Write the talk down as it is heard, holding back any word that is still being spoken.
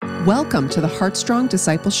Welcome to the Heartstrong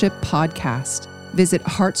Discipleship Podcast. Visit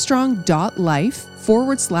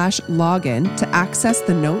heartstrong.life/login to access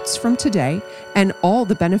the notes from today and all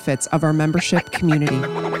the benefits of our membership community.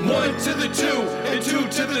 1 to the 2 and 2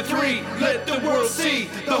 to the 3. Let the world see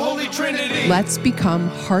the Holy Trinity. Let's become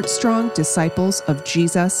heartstrong disciples of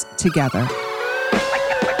Jesus together.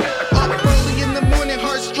 Early in the morning,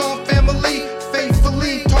 heartstrong family,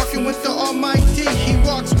 faithfully talking with the Almighty. He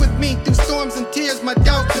walks with me through storms and tears, my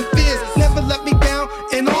doubts and fears. Never let me down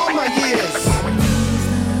in all my years.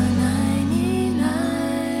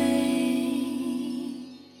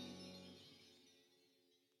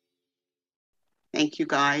 Thank you,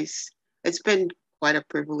 guys. It's been quite a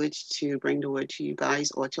privilege to bring the word to you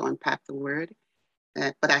guys or to unpack the word.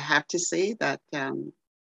 But I have to say that I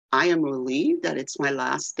am relieved that it's my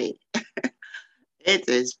last day. It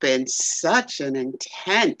has been such an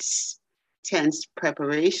intense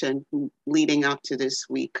preparation leading up to this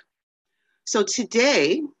week. So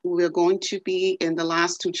today we're going to be in the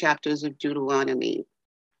last two chapters of Deuteronomy.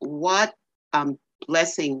 What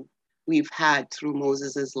blessing we've had through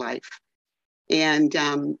Moses' life. And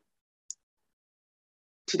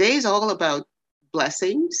today is all about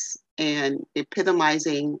blessings and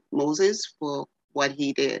epitomizing Moses for what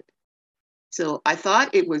he did. So I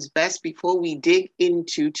thought it was best before we dig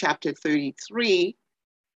into chapter 33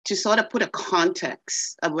 to sort of put a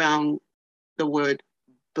context around the word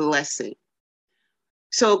blessing.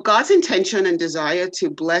 So God's intention and desire to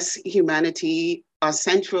bless humanity are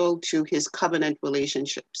central to his covenant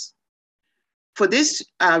relationships. For this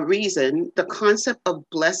reason, the concept of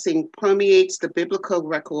blessing permeates the biblical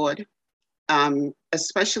record,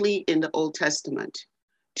 especially in the Old Testament.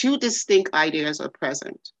 Two distinct ideas are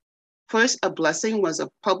present. First, a blessing was a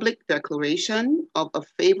public declaration of a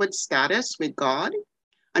favored status with God.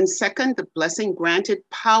 And second, the blessing granted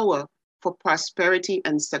power for prosperity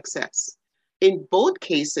and success. In both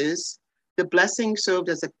cases, the blessing served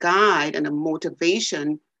as a guide and a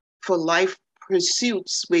motivation for life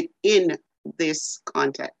pursuits within this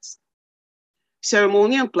context.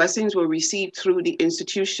 Ceremonial blessings were received through the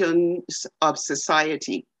institutions of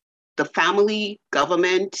society, the family,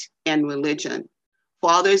 government, and religion.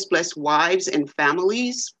 Fathers bless wives and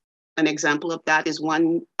families. An example of that is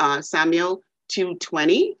 1 Samuel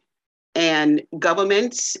 2:20. And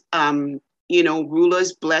governments,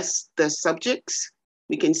 rulers bless the subjects.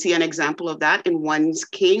 We can see an example of that in 1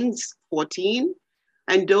 Kings 14.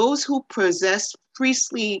 And those who possess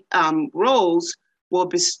priestly roles were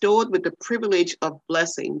bestowed with the privilege of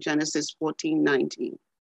blessing, Genesis 14:19.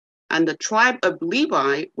 And the tribe of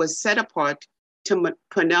Levi was set apart to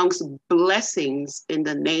pronounce blessings in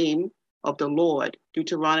the name of the Lord,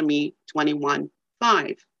 Deuteronomy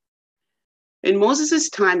 21:5. In Moses'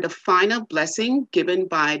 time, the final blessing given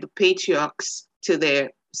by the patriarchs to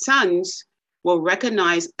their sons were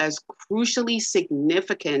recognized as crucially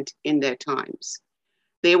significant in their times.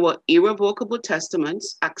 They were irrevocable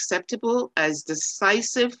testaments, acceptable as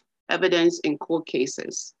decisive evidence in court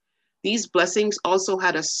cases. These blessings also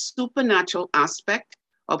had a supernatural aspect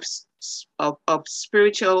of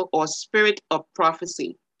spiritual or spirit of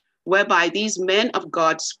prophecy, whereby these men of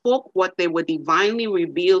God spoke what they were divinely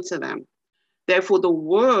revealed to them. Therefore, the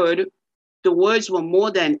words were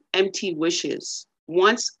more than empty wishes.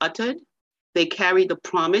 Once uttered, they carried the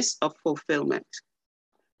promise of fulfillment.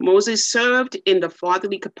 Moses served in the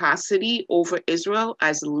fatherly capacity over Israel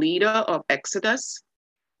as leader of Exodus,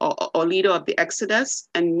 or leader of the Exodus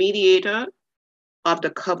and mediator of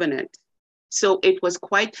the covenant. So it was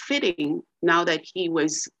quite fitting, now that he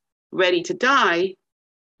was ready to die,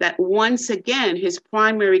 that once again his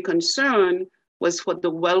primary concern was for the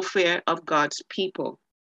welfare of God's people.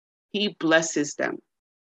 He blesses them.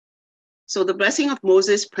 So the blessing of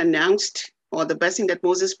Moses pronounced, or the blessing that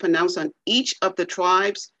Moses pronounced on each of the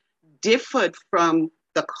tribes, differed from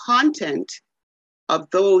the content of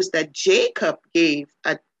those that Jacob gave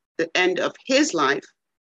at the end of his life,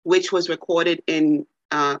 which was recorded in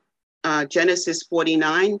Genesis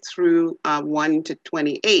 49 through 1 to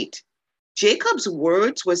 28. Jacob's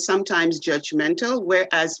words were sometimes judgmental,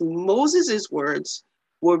 whereas Moses' words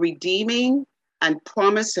were redeeming and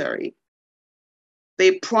promissory.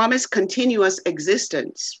 They promised continuous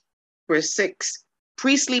existence, verse 6,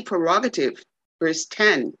 priestly prerogative, verse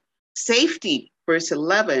 10, safety, verse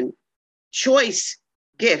 11, choice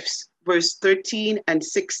gifts, verse 13 and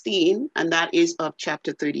 16, and that is of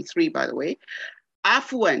chapter 33, by the way,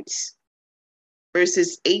 affluence,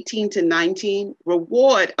 verses 18 to 19,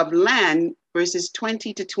 reward of land, verses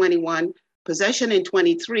 20 to 21, possession in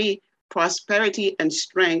 23, prosperity and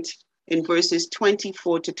strength in verses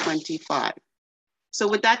 24 to 25. So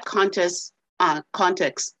with that context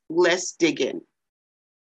context, let's dig in.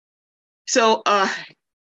 So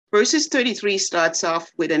verses 33 starts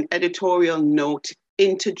off with an editorial note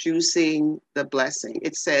introducing the blessing.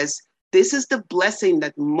 It says, "This is the blessing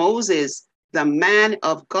that Moses, the man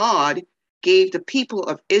of God, gave the people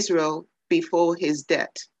of Israel before his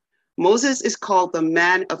death." Moses is called the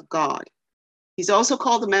man of God. He's also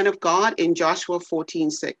called the man of God in Joshua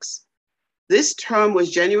 14:6. This term was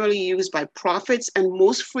generally used by prophets and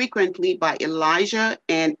most frequently by Elijah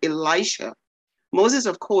and Elisha. Moses,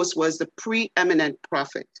 of course, was the preeminent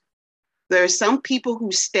prophet. There are some people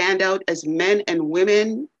who stand out as men and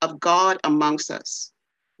women of God amongst us.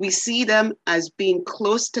 We see them as being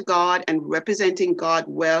close to God and representing God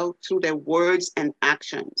well through their words and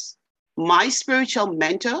actions. My spiritual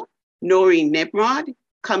mentor, Nori Nimrod,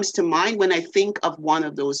 comes to mind when I think of one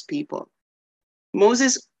of those people.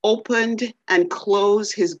 Moses opened and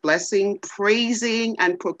closed his blessing, praising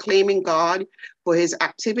and proclaiming God for his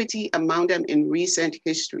activity among them in recent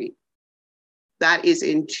history. That is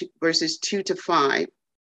in verses 2-5.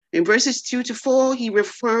 In verses 2-4, he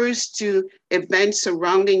refers to events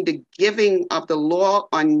surrounding the giving of the law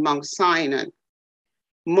on Mount Sinai.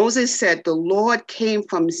 Moses said, "The Lord came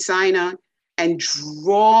from Sinai and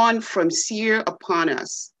drawn from Seir upon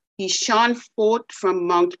us. He shone forth from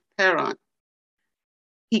Mount Paran.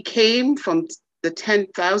 He came from the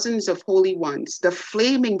 10,000s of holy ones, the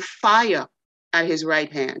flaming fire at his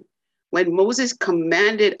right hand, when Moses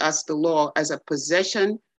commanded us the law as a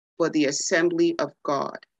possession for the assembly of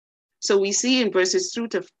God." So we see in verses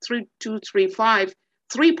 2-5,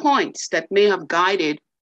 3 points that may have guided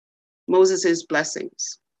Moses's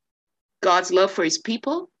blessings. God's love for his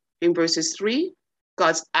people in verses 3,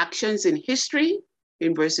 God's actions in history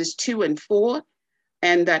in verses 2 and 4,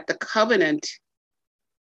 and that the covenant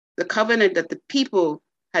that the people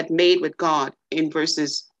had made with God in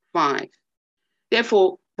verses 5.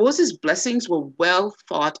 Therefore, Moses' blessings were well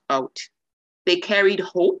thought out. They carried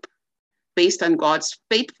hope based on God's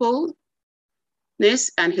faithfulness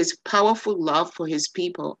and his powerful love for his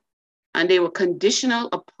people. And they were conditional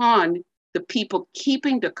upon the people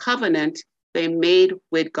keeping the covenant they made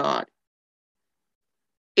with God.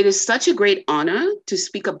 It is such a great honor to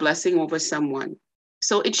speak a blessing over someone.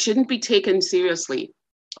 So it shouldn't be taken seriously,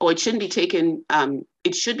 or it should be taken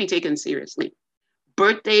seriously.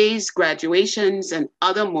 Birthdays, graduations, and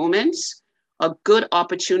other moments are good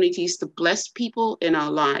opportunities to bless people in our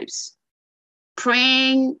lives.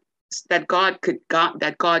 Praying that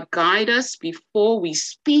God guide us before we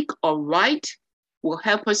speak or write will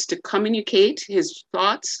help us to communicate his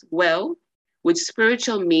thoughts well with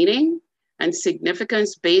spiritual meaning and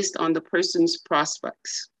significance based on the person's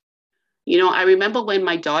prospects. You know, I remember when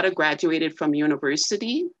my daughter graduated from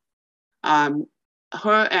university,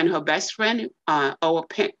 her and her best friend,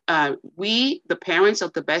 we, the parents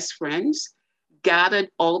of the best friends, gathered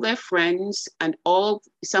all their friends and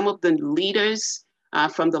some of the leaders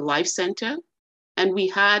from the Life Center, and we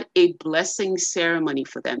had a blessing ceremony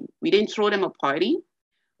for them. We didn't throw them a party.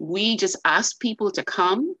 We just asked people to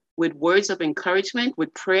come with words of encouragement,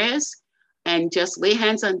 with prayers, and just lay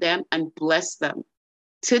hands on them and bless them.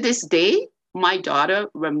 To this day, my daughter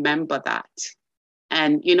remember that.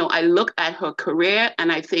 And, you know, I look at her career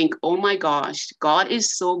and I think, oh my gosh, God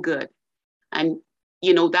is so good. And,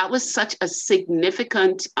 you know, that was such a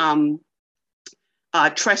significant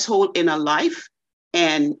threshold in her life.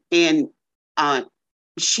 And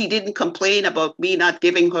she didn't complain about me not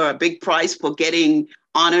giving her a big prize for getting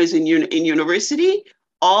honors in university.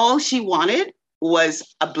 All she wanted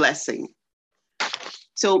was a blessing.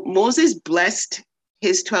 So Moses blessed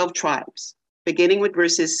his 12 tribes, beginning with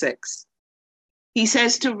verses 6. He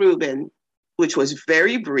says to Reuben, which was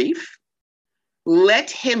very brief,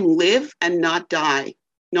 "Let him live and not die,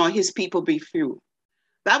 nor his people be few."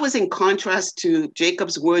 That was in contrast to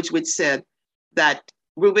Jacob's words, which said that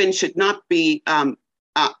Reuben should not be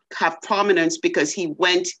have prominence because he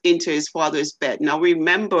went into his father's bed. Now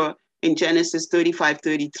remember, in Genesis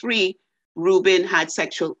 35:33, Reuben had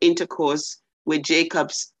sexual intercourse with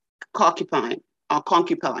Jacob's concubine.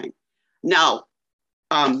 Now,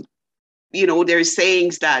 you know, there's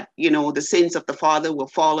sayings that, you know, the sins of the father will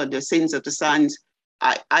fall on the sins of the sons.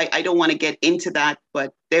 I don't want to get into that,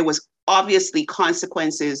 but there was obviously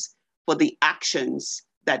consequences for the actions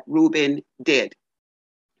that Reuben did.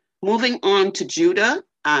 Moving on to Judah,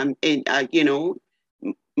 you know,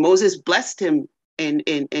 Moses blessed him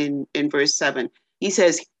in verse 7.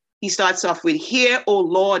 He starts off with, "Hear, O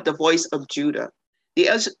Lord, the voice of Judah." The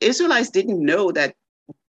Israelites didn't know that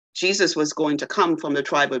Jesus was going to come from the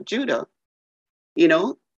tribe of Judah. You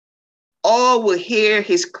know, all will hear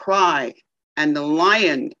his cry and the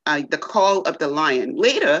lion, the call of the lion.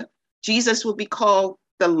 Later, Jesus will be called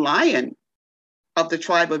the Lion of the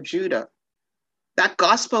tribe of Judah. That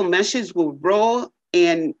gospel message will roar,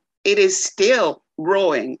 and it is still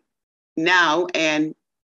roaring now, and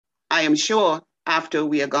I am sure after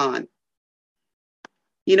we are gone.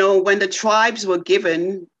 You know, when the tribes were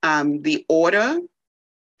given the order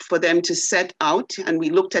for them to set out, and we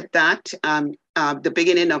looked at that, the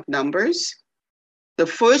beginning of Numbers, the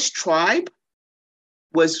first tribe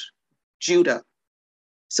was Judah.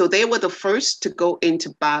 So they were the first to go into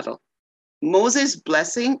battle. Moses'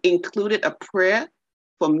 blessing included a prayer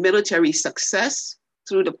for military success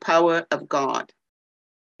through the power of God.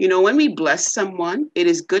 You know, when we bless someone, it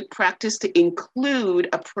is good practice to include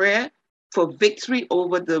a prayer for victory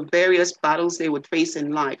over the various battles they would face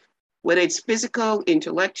in life, whether it's physical,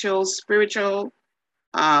 intellectual, spiritual,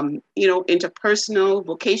 interpersonal,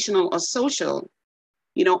 vocational, or social.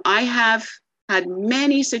 You know, I have had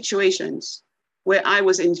many situations where I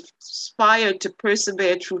was inspired to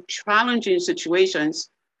persevere through challenging situations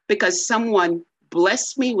because someone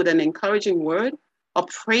blessed me with an encouraging word or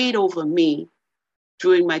prayed over me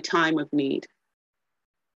during my time of need.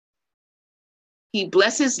 He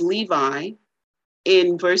blesses Levi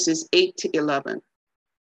in verses 8 to 11.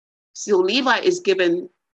 So Levi is given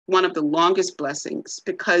one of the longest blessings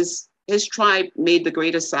because his tribe made the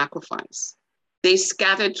greatest sacrifice. They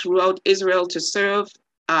scattered throughout Israel to serve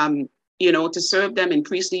them in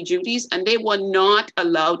priestly duties, and they were not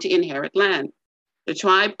allowed to inherit land. The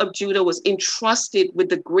tribe of Judah was entrusted with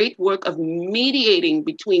the great work of mediating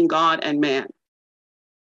between God and man.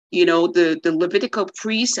 You know, the Levitical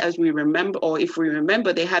priests, as we remember, or if we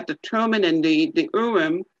remember, they had the Thummim and the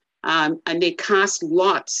Urim, and they cast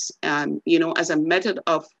lots, as a method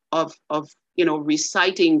of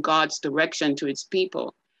reciting God's direction to its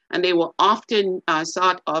people. And they were often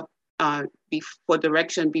sought up for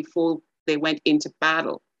direction before they went into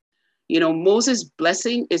battle. You know, Moses'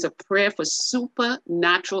 blessing is a prayer for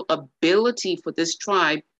supernatural ability for this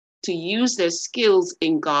tribe to use their skills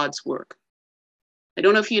in God's work. I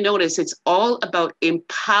don't know if you notice, it's all about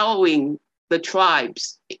empowering the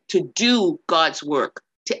tribes to do God's work,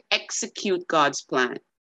 to execute God's plan.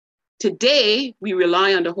 Today, we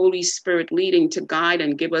rely on the Holy Spirit leading to guide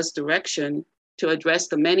and give us direction to address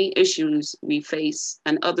the many issues we face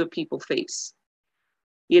and other people face.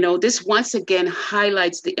 You know, this once again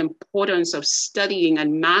highlights the importance of studying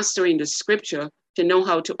and mastering the scripture to know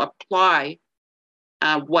how to apply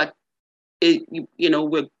what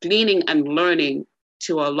we're gleaning and learning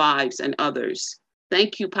to our lives and others.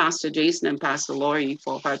 Thank you, Pastor Jason and Pastor Laurie,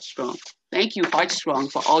 for Heartstrong. Thank you, Heartstrong,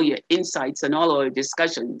 for all your insights and all our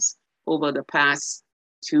discussions over the past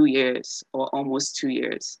 2 years or almost 2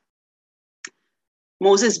 years.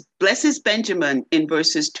 Moses blesses Benjamin in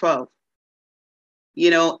verses 12. You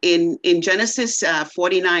know, in Genesis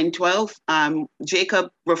 49:12, Jacob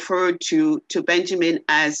referred to Benjamin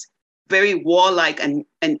as very warlike, and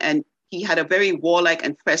he had a very warlike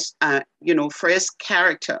and fierce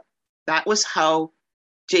character. That was how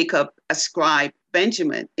Jacob ascribed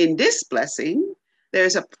Benjamin. In this blessing,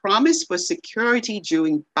 there's a promise for security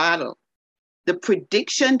during battle. The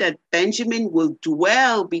prediction that Benjamin will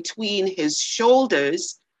dwell between his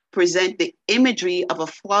shoulders present the imagery of a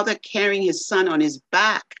father carrying his son on his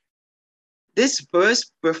back. This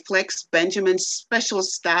verse reflects Benjamin's special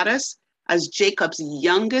status as Jacob's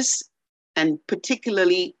youngest and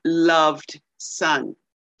particularly loved son.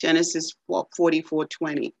 Genesis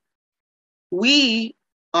 44:20. We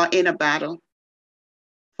are in a battle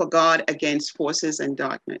for God against forces and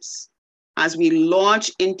darkness. As we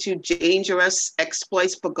launch into dangerous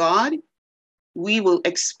exploits for God, we will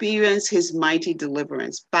experience his mighty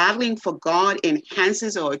deliverance. Battling for God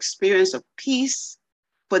enhances our experience of peace,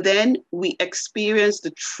 for then we experience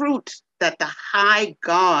the truth that the high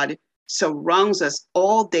God surrounds us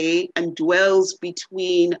all day and dwells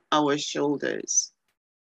between our shoulders.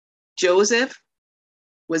 Joseph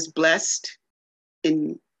was blessed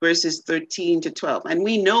in verses 13 to 12. And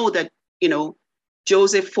we know that,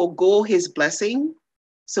 Joseph forgo his blessing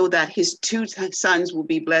so that his two sons will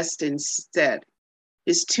be blessed instead.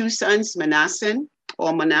 His two sons, Manasseh,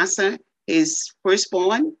 his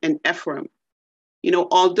firstborn, and Ephraim. You know,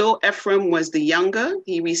 although Ephraim was the younger,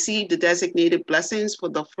 he received the designated blessings for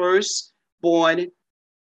the firstborn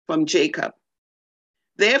from Jacob.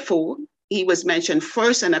 Therefore, he was mentioned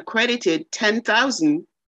first and accredited 10,000,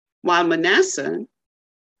 while Manasseh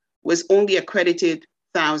was only accredited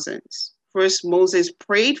thousands. First, Moses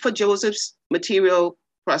prayed for Joseph's material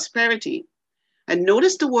prosperity. And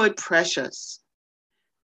notice the word precious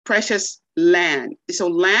land. So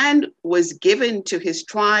land was given to his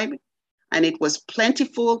tribe and it was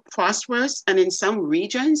plentiful, prosperous, and in some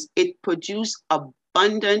regions, it produced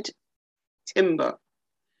abundant timber.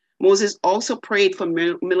 Moses also prayed for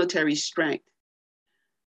military strength.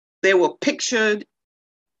 They were pictured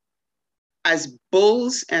as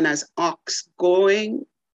bulls and as ox going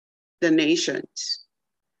the nations.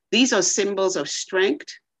 These are symbols of strength,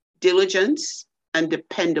 diligence, and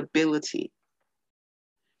dependability.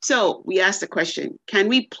 So we ask the question, can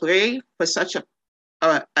we pray for such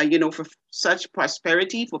for such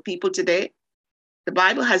prosperity for people today? The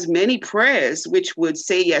Bible has many prayers which would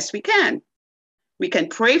say, yes, we can. We can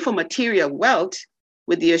pray for material wealth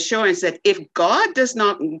with the assurance that if God does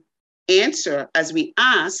not answer as we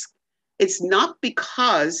ask, it's not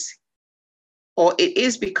because, or it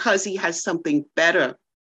is because he has something better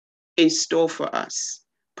in store for us.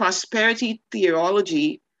 Prosperity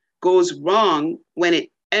theology goes wrong when it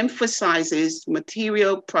emphasizes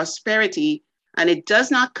material prosperity and it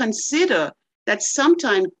does not consider that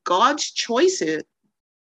sometimes God's choices,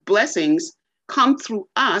 blessings, come through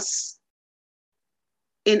us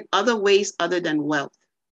in other ways other than wealth.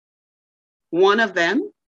 One of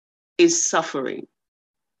them is suffering.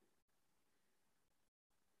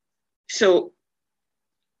 So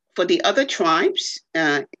for the other tribes,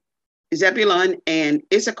 Zebulun and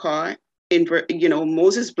Issachar,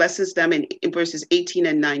 Moses blesses them in verses 18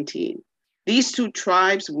 and 19. These two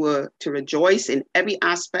tribes were to rejoice in every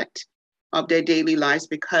aspect of their daily lives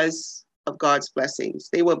because of God's blessings.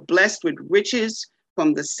 They were blessed with riches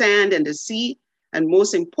from the sand and the sea, and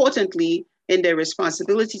most importantly, in their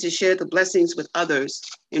responsibility to share the blessings with others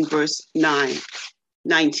in verse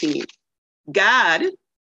 19. Gad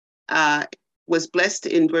was blessed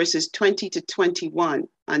in verses 20 to 21.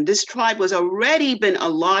 And this tribe was already been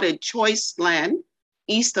allotted choice land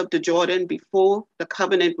east of the Jordan before the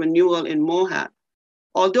covenant renewal in Moab.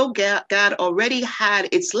 Although Gad already had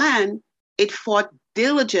its land, it fought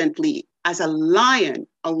diligently as a lion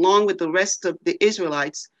along with the rest of the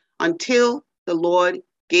Israelites until the Lord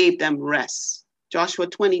gave them rest. Joshua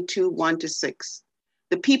 22, 1-6.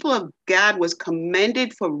 The people of Gad was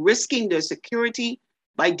commended for risking their security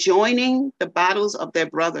by joining the battles of their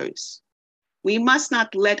brothers. We must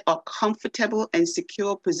not let our comfortable and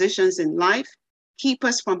secure positions in life keep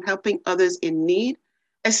us from helping others in need,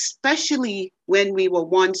 especially when we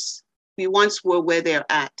once were where they're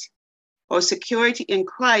at. Our security in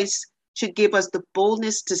Christ should give us the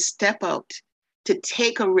boldness to step out, to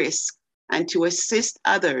take a risk, and to assist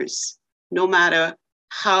others, no matter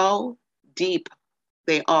how deep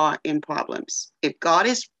they are in problems. If God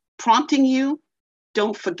is prompting you,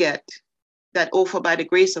 don't forget that, for by the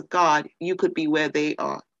grace of God, you could be where they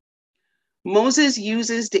are. Moses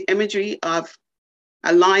uses the imagery of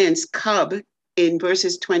a lion's cub in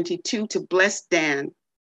verses 22 to bless Dan's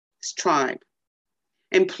tribe,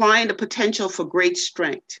 implying the potential for great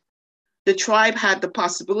strength. The tribe had the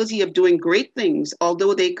possibility of doing great things.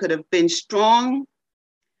 Although they could have been strong,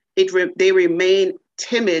 they remained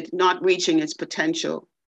timid, not reaching its potential.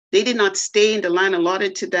 They did not stay in the land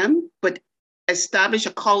allotted to them, but establish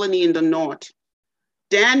a colony in the north.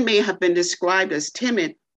 Dan may have been described as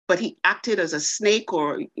timid, but he acted as a snake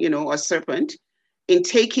or, a serpent in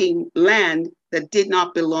taking land that did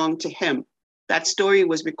not belong to him. That story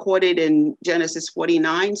was recorded in Genesis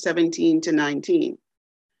 49, 17-19.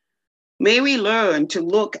 May we learn to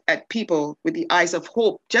look at people with the eyes of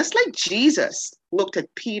hope, just like Jesus looked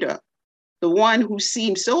at Peter, the one who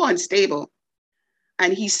seemed so unstable,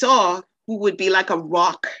 and he saw who would be like a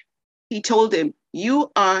rock. He told him,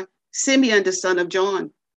 "You are Simeon, the son of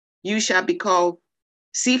John. You shall be called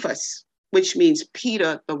Cephas," which means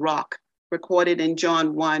Peter the rock, recorded in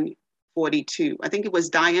John 1:42. I think it was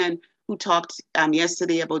Diane who talked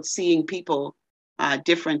yesterday about seeing people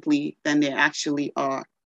differently than they actually are.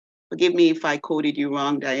 Forgive me if I quoted you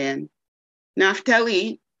wrong, Diane.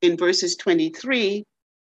 Naphtali, in verses 23,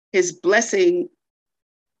 his blessing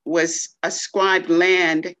was ascribed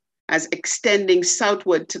land as extending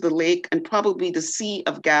southward to the lake and probably the Sea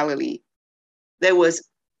of Galilee. That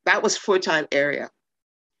was fertile area.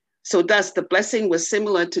 So thus the blessing was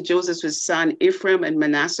similar to Joseph's son Ephraim and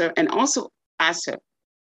Manasseh and also Asher.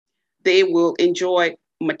 They will enjoy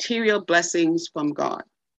material blessings from God.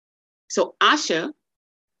 So Asher's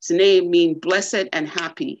name means blessed and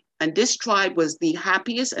happy. And this tribe was the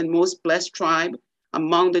happiest and most blessed tribe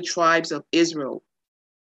among the tribes of Israel.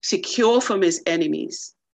 Secure from his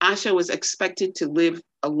enemies, Asher was expected to live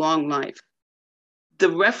a long life. The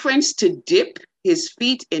reference to dip his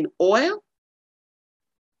feet in oil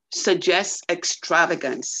suggests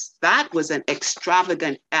extravagance. That was an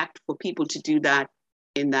extravagant act for people to do that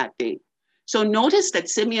in that day. So notice that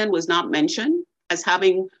Simeon was not mentioned as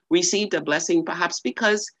having received a blessing, perhaps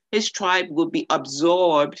because his tribe would be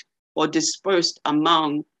absorbed or dispersed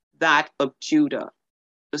among that of Judah.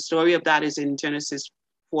 The story of that is in Genesis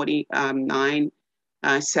 49,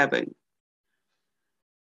 7.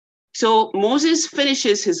 So Moses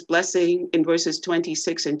finishes his blessing in verses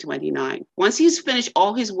 26 and 29. Once he's finished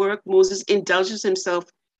all his work, Moses indulges himself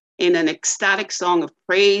in an ecstatic song of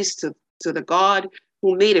praise to the God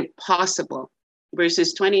who made it possible.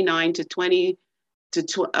 Verses 29 to 20 to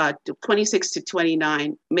 26 to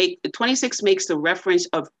 29. 26 makes the reference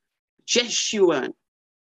of Jeshurun.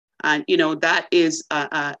 And, that is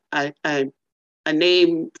a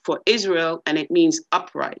name for Israel, and it means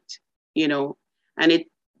upright, and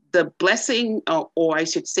the blessing, or I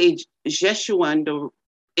should say, Jeshurun,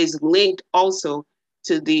 is linked also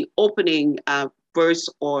to the opening verse,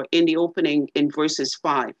 or in the opening in verses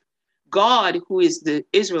 5. God, who is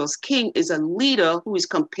Israel's king, is a leader who is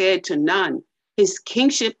compared to none. His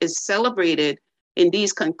kingship is celebrated in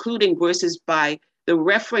these concluding verses by the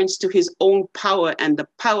reference to his own power and the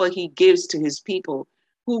power he gives to his people,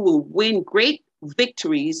 who will win great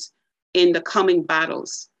victories in the coming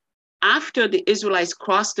battles. After the Israelites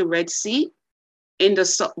crossed the Red Sea, in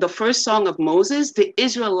the first song of Moses, the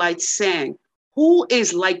Israelites sang, "Who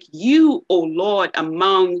is like you, O Lord,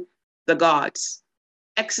 among the gods?"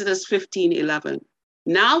 Exodus 15:11.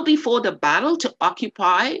 Now before the battle to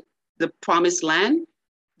occupy the promised land,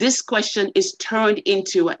 this question is turned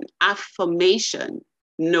into an affirmation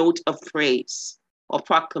note of praise or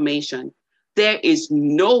proclamation. There is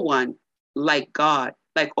no one like God,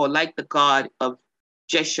 like the God of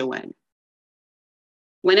Jeshurun.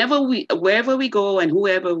 Wherever we go and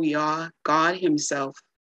whoever we are, God himself,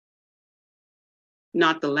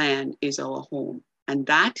 not the land, is our home. And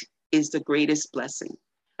that is the greatest blessing.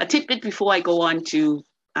 A tidbit before I go on to,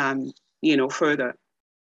 further.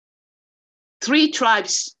 3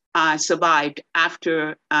 tribes survived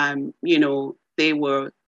after, they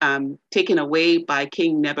were taken away by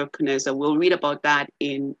King Nebuchadnezzar. We'll read about that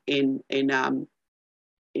in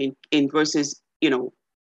verses,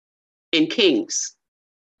 in Kings.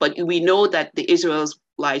 But we know that the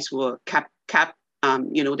Israelites were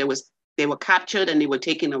they were captured and they were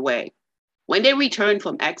taken away. When they returned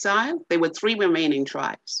from exile, there were 3 remaining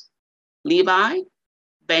tribes: Levi,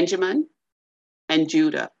 Benjamin, and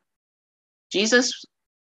Judah.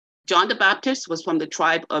 John the Baptist was from the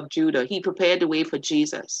tribe of Judah. He prepared the way for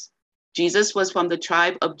Jesus. Jesus was from the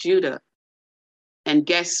tribe of Judah. And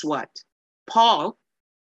guess what? Paul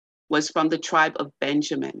was from the tribe of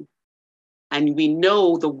Benjamin. And we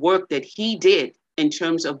know the work that he did in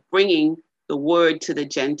terms of bringing the word to the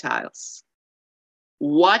Gentiles.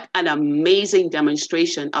 What an amazing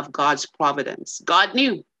demonstration of God's providence. God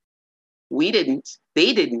knew. We didn't.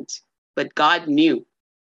 They didn't. But God knew.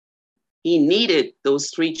 He needed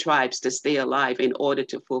those 3 tribes to stay alive in order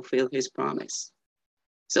to fulfill his promise.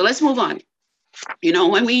 So let's move on.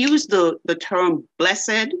 When we use the term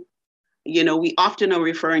blessed, we often are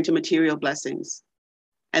referring to material blessings.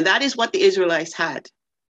 And that is what the Israelites had.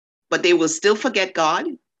 But they will still forget God,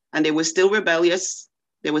 and they were still rebellious.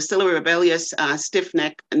 They were still a rebellious,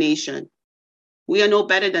 stiff-necked nation. We are no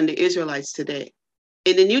better than the Israelites today.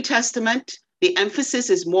 In the New Testament, the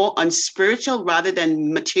emphasis is more on spiritual rather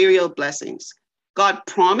than material blessings. God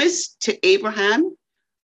promised to Abraham,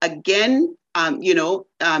 again,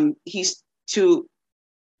 he's to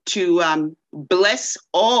bless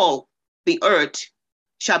all the earth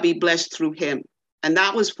shall be blessed through him. And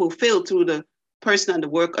that was fulfilled through the person and the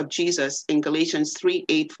work of Jesus in Galatians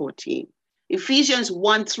 3:8-14. Ephesians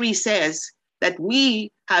 1:3 says that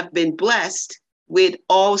we have been blessed with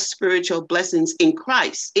all spiritual blessings in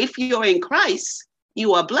Christ. If you're in Christ,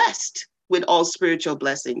 you are blessed with all spiritual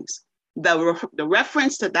blessings. The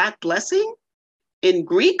reference to that blessing in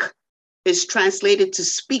Greek is translated to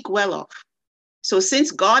speak well of. So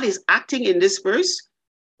since God is acting in this verse,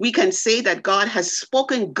 we can say that God has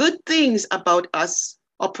spoken good things about us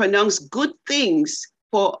or pronounced good things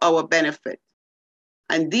for our benefit.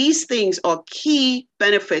 And these things are key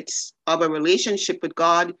benefits of a relationship with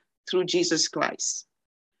God through Jesus Christ.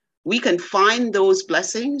 We can find those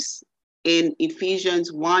blessings in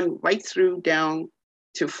Ephesians 1 right through down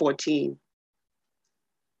to 14.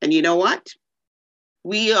 And you know what?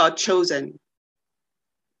 We are chosen.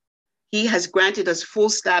 He has granted us full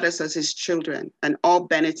status as his children and all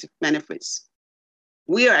benefits.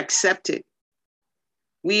 We are accepted.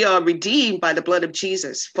 We are redeemed by the blood of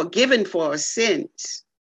Jesus, forgiven for our sins,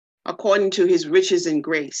 according to his riches and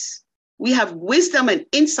grace. We have wisdom and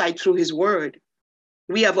insight through his word.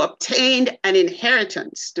 We have obtained an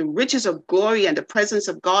inheritance, the riches of glory and the presence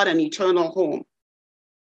of God, an eternal home.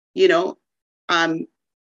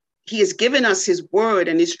 He has given us his word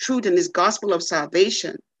and his truth and his gospel of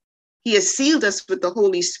salvation. He has sealed us with the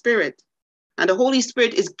Holy Spirit. And the Holy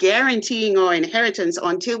Spirit is guaranteeing our inheritance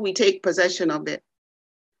until we take possession of it.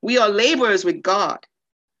 We are laborers with God.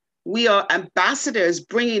 We are ambassadors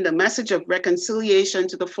bringing the message of reconciliation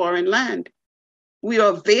to the foreign land. We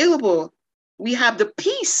are available. We have the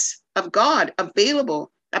peace of God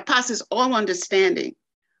available that passes all understanding,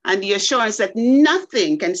 and the assurance that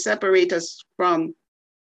nothing can separate us from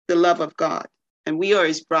the love of God. And we are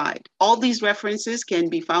his bride. All these references can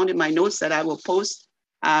be found in my notes that I will post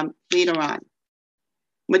later on.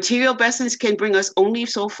 Material blessings can bring us only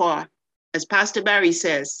so far. As Pastor Barry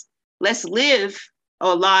says, let's live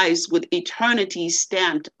our lives with eternity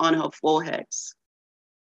stamped on our foreheads.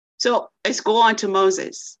 So let's go on to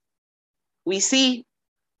Moses. We see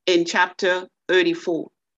in chapter 34,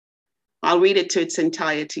 I'll read it to its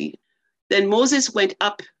entirety. Then Moses went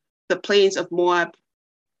up the plains of Moab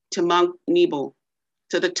to Mount Nebo,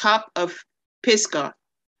 to the top of Pisgah,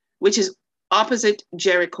 which is opposite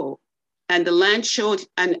Jericho. And the land showed,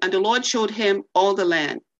 and the Lord showed him all the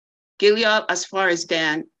land, Gilead as far as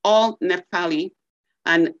Dan, all Naphtali,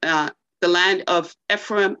 and the land of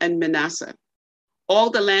Ephraim and Manasseh, all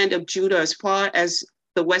the land of Judah as far as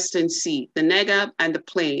the western sea, the Negeb and the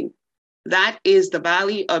plain. That is the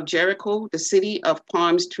valley of Jericho, the city of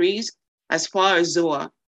palm trees, as far as Zoar.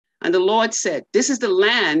 And the Lord said, this is the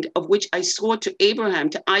land of which I swore to Abraham,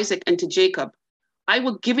 to Isaac, and to Jacob. I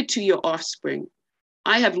will give it to your offspring.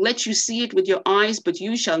 I have let you see it with your eyes, but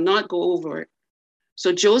you shall not go over it.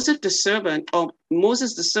 So Joseph, the servant, or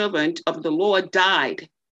Moses, the servant of the Lord, died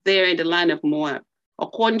there in the land of Moab,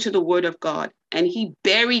 according to the word of God. And he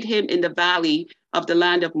buried him in the valley of the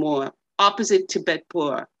land of Moab, opposite to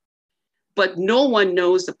Beth-peor. But no one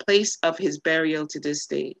knows the place of his burial to this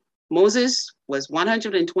day. Moses was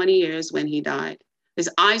 120 years when he died. His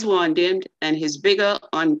eyes were undimmed and his vigor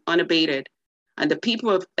unabated. And the people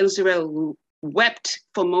of Israel wept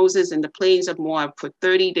for Moses in the plains of Moab for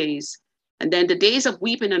 30 days. And then the days of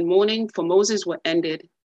weeping and mourning for Moses were ended.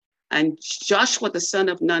 And Joshua, the son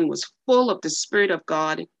of Nun, was full of the Spirit of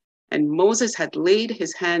God. And Moses had laid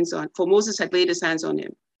his hands on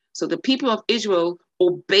him. So the people of Israel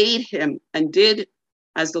obeyed him and did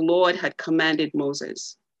as the Lord had commanded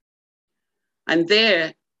Moses. And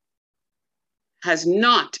there has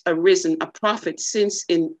not arisen a prophet since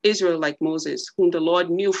in Israel like Moses, whom the Lord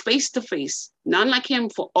knew face to face, none like him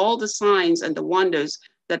for all the signs and the wonders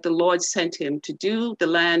that the Lord sent him to do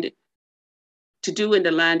in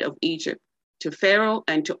the land of Egypt, to Pharaoh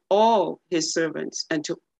and to all his servants and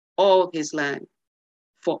to all his land,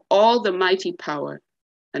 for all the mighty power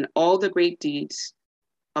and all the great deeds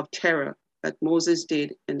of terror that Moses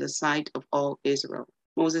did in the sight of all Israel.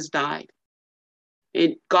 Moses died.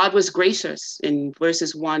 God was gracious in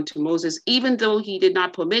verses 1 to Moses, even though he did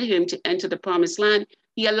not permit him to enter the promised land,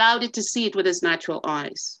 he allowed it to see it with his natural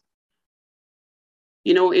eyes.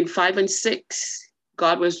 You know, in 5 and 6,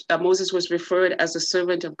 Moses was referred as the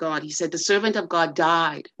servant of God. He said, the servant of God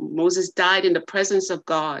died. Moses died in the presence of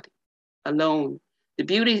God alone. The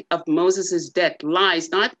beauty of Moses' death lies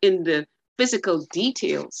not in the physical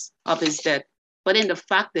details of his death, but in the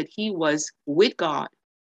fact that he was with God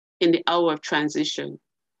in the hour of transition.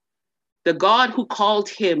 The God who called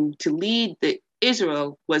him to lead the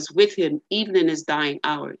Israel was with him even in his dying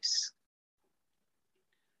hours.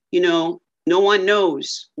 You know, no one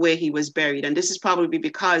knows where he was buried. And this is probably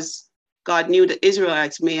because God knew the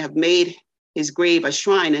Israelites may have made his grave a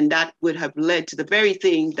shrine, and that would have led to the very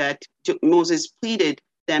thing that Moses pleaded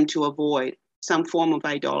them to avoid, some form of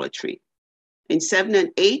idolatry. In 7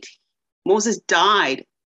 and 8, Moses died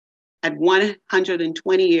at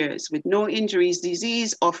 120 years with no injuries,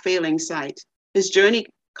 disease, or failing sight. His journey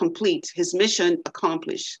complete, his mission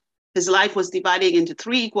accomplished. His life was divided into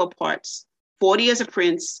 3 equal parts, 40 as a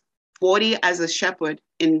prince, 40 as a shepherd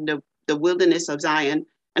in the wilderness of Zion,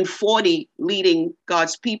 and 40 leading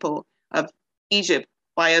God's people of Egypt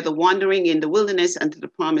via the wandering in the wilderness and to the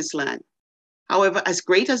promised land. However, as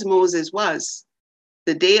great as Moses was,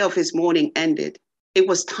 the day of his mourning ended. It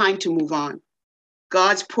was time to move on.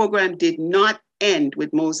 God's program did not end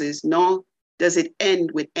with Moses, nor does it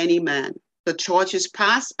end with any man. The torch is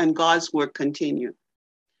passed and God's work continued.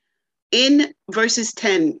 In verses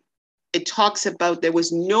 10, it talks about there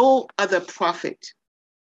was no other prophet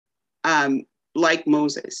like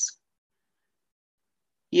Moses.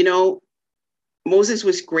 You know, Moses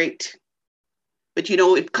was great, but you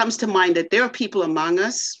know, it comes to mind that there are people among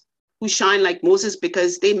us who shine like Moses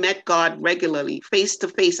because they met God regularly, face to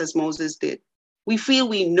face as Moses did. We feel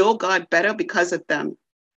we know God better because of them.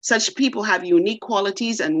 Such people have unique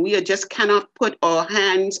qualities and we just cannot put our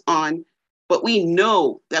hands on, but we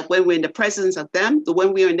know that when we're in the presence of them,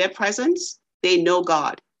 when we're in their presence, they know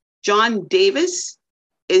God. John Davis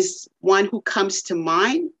is one who comes to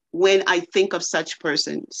mind when I think of such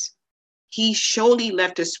persons. He surely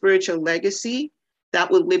left a spiritual legacy that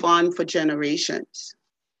will live on for generations.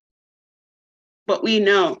 But we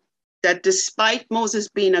know that despite Moses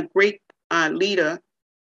being a great leader,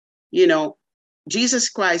 Jesus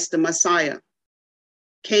Christ, the Messiah,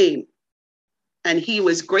 came and he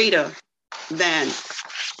was greater than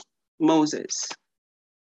Moses.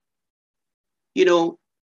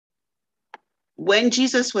 When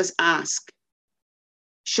Jesus was asked,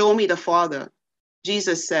 "Show me the Father,"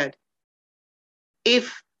 Jesus said,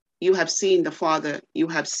 "If you have seen the Father, you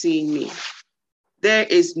have seen me." There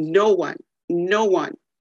is no one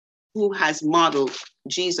who has modeled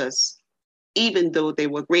Jesus, even though they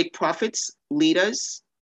were great prophets, leaders,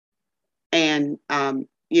 and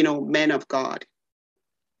men of God.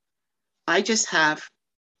 I just have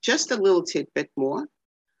just a little tidbit more.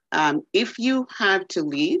 If you have to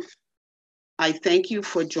leave, I thank you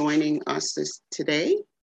for joining us today.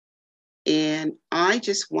 And I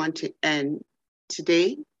just want to end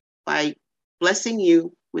today by blessing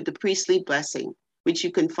you with the priestly blessing, which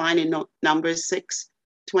you can find in Numbers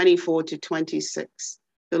 6:24-26.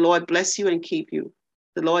 The Lord bless you and keep you.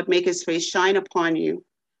 The Lord make his face shine upon you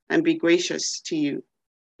and be gracious to you.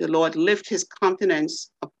 The Lord lift his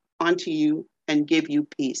countenance onto you and give you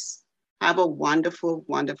peace. Have a wonderful,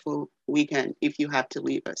 wonderful weekend if you have to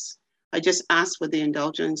leave us. I just ask for the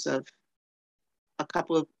indulgence of a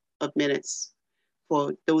couple of minutes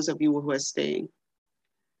for those of you who are staying.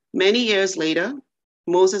 Many years later,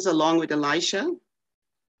 Moses, along with Elisha,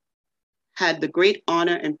 had the great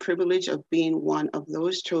honor and privilege of being one of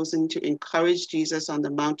those chosen to encourage Jesus on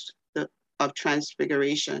the Mount of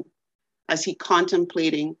Transfiguration as he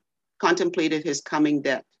contemplated his coming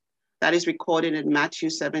death. That is recorded in Matthew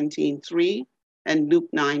 17:3 and Luke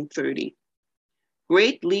 9:30.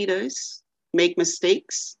 Great leaders make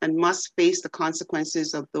mistakes and must face the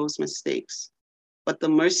consequences of those mistakes. But the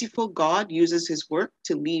merciful God uses his work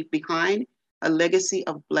to leave behind a legacy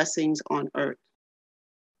of blessings on earth.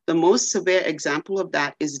 The most severe example of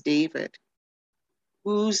that is David,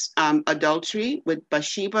 whose adultery with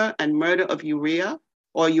Bathsheba and murder of Uriah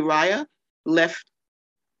left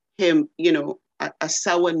him, a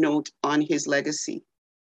sour note on his legacy.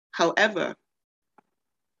 However,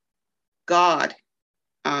 God,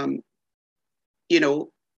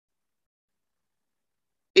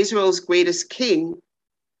 Israel's greatest king,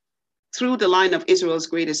 through the line of Israel's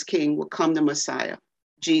greatest king will come the Messiah,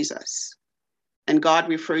 Jesus. And God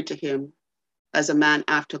referred to him as a man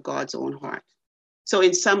after God's own heart. So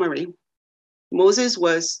in summary, Moses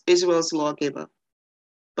was Israel's lawgiver,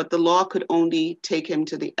 but the law could only take him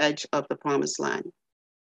to the edge of the promised land.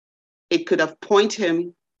 It could have pointed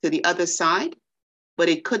him to the other side, but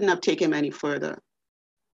it couldn't have taken him any further.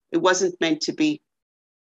 It wasn't meant to be.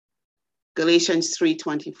 Galatians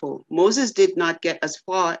 3:24. Moses did not get as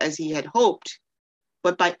far as he had hoped,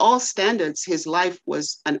 but by all standards, his life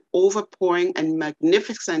was an overpouring and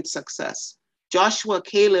magnificent success. Joshua,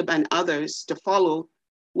 Caleb, and others to follow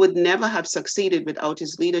would never have succeeded without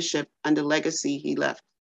his leadership and the legacy he left.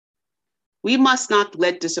 We must not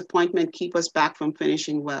let disappointment keep us back from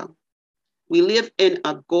finishing well. We live in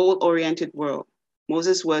a goal-oriented world.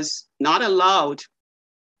 Moses was not allowed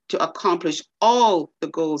to accomplish all the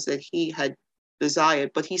goals that he had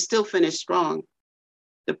desired, but he still finished strong.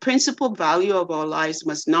 The principal value of our lives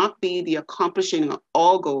must not be the accomplishing of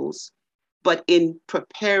all goals, but in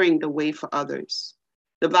preparing the way for others.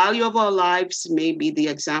 The value of our lives may be the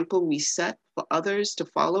example we set for others to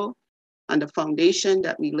follow and the foundation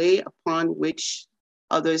that we lay upon which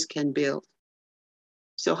others can build.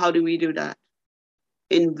 So how do we do that?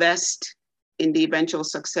 Invest in the eventual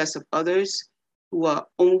success of others who are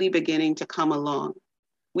only beginning to come along.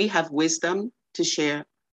 We have wisdom to share.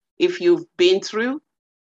 If you've been through,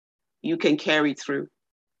 you can carry through.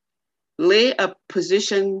 Lay a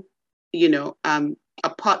position, lay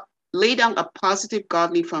down a positive,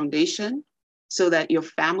 godly foundation so that your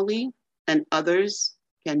family and others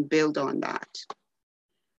can build on that.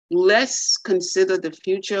 Let's consider the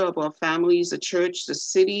future of our families, the church, the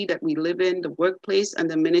city that we live in, the workplace,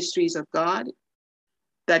 and the ministries of God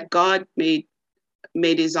that God may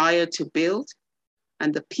desire to build,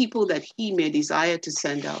 and the people that he may desire to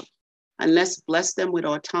send out. And let's bless them with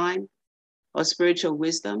our time, our spiritual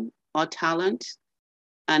wisdom, our talent,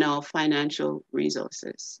 and our financial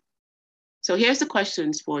resources. So here's the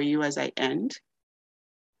questions for you as I end.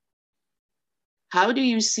 How do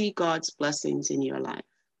you see God's blessings in your life?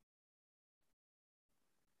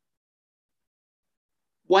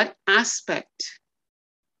 what aspect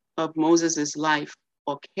of Moses' life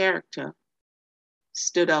or character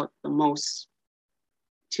stood out the most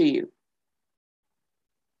to you?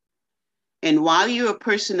 And while you are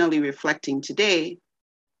personally reflecting today,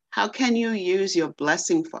 how can you use your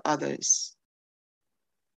blessing for others?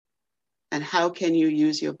 And how can you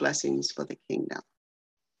use your blessings for the kingdom?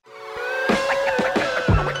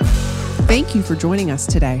 Thank you for joining us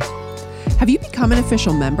today. Have you become an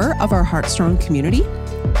official member of our Heartstrong community?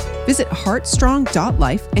 Visit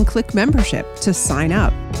heartstrong.life and click membership to sign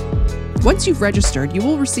up. Once you've registered, you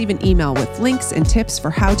will receive an email with links and tips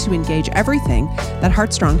for how to engage everything that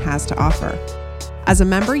Heartstrong has to offer. As a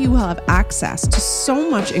member, you will have access to so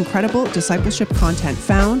much incredible discipleship content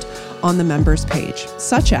found on the members page,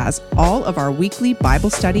 such as all of our weekly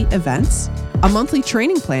Bible study events, a monthly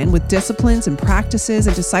training plan with disciplines and practices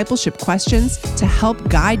and discipleship questions to help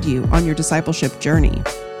guide you on your discipleship journey.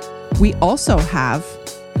 We also have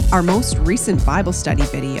our most recent Bible study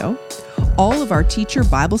video, all of our teacher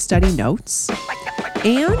Bible study notes,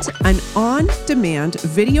 and an on-demand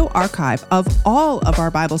video archive of all of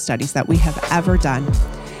our Bible studies that we have ever done.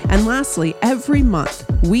 And lastly, every month,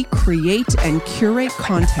 we create and curate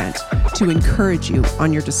content to encourage you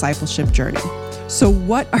on your discipleship journey. So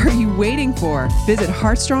what are you waiting for? Visit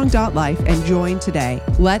heartstrong.life and join today.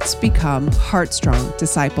 Let's become Heartstrong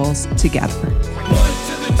disciples together.